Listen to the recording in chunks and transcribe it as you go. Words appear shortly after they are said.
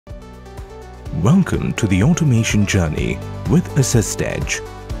Welcome to the automation journey with AssistEdge.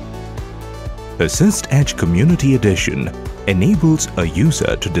 AssistEdge Community Edition enables a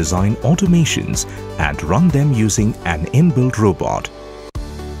user to design automations and run them using an inbuilt robot.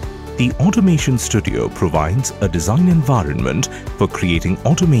 The Automation Studio provides a design environment for creating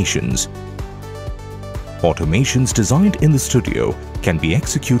automations. Automations designed in the studio can be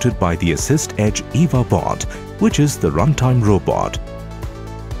executed by the AssistEdge EVA bot, which is the runtime robot.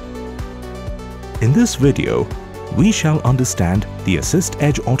 In this video, we shall understand the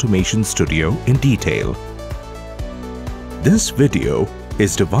AssistEdge Automation Studio in detail. This video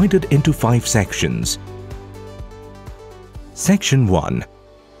is divided into 5 sections. Section 1.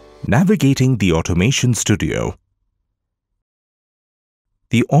 Navigating the Automation Studio.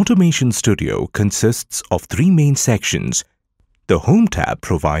 The Automation Studio consists of 3 main sections. The Home tab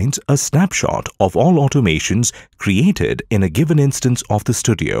provides a snapshot of all automations created in a given instance of the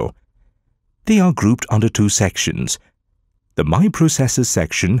studio. They are grouped under 2 sections. The My Processes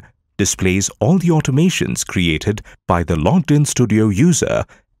section displays all the automations created by the logged-in studio user,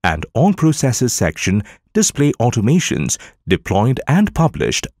 and All Processes section display automations deployed and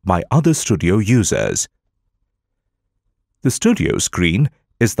published by other studio users. The studio screen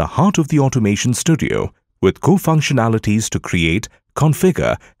is the heart of the Automation Studio, with core functionalities to create,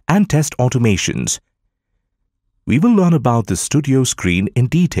 configure, and test automations. We will learn about the studio screen in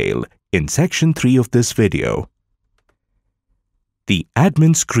detail in Section 3 of this video. The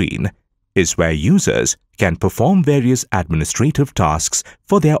Admin screen is where users can perform various administrative tasks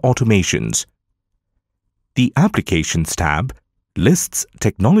for their automations. The Applications tab lists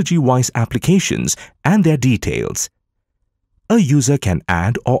technology-wise applications and their details. A user can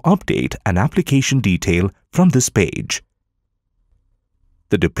add or update an application detail from this page.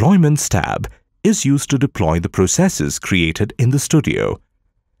 The Deployments tab is used to deploy the processes created in the studio.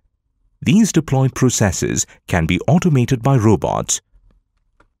 These deployed processes can be automated by robots.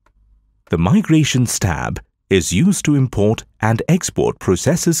 The Migrations tab is used to import and export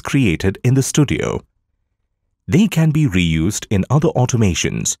processes created in the studio. They can be reused in other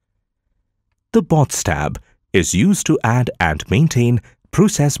automations. The Bots tab is used to add and maintain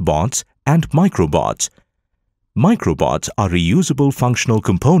process bots and microbots. Microbots are reusable functional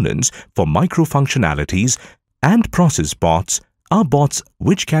components for micro-functionalities, and process bots are bots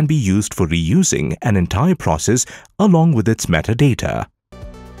which can be used for reusing an entire process along with its metadata.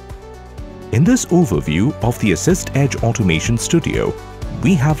 In this overview of the AssistEdge Automation Studio,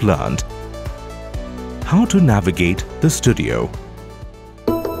 we have learned how to navigate the studio,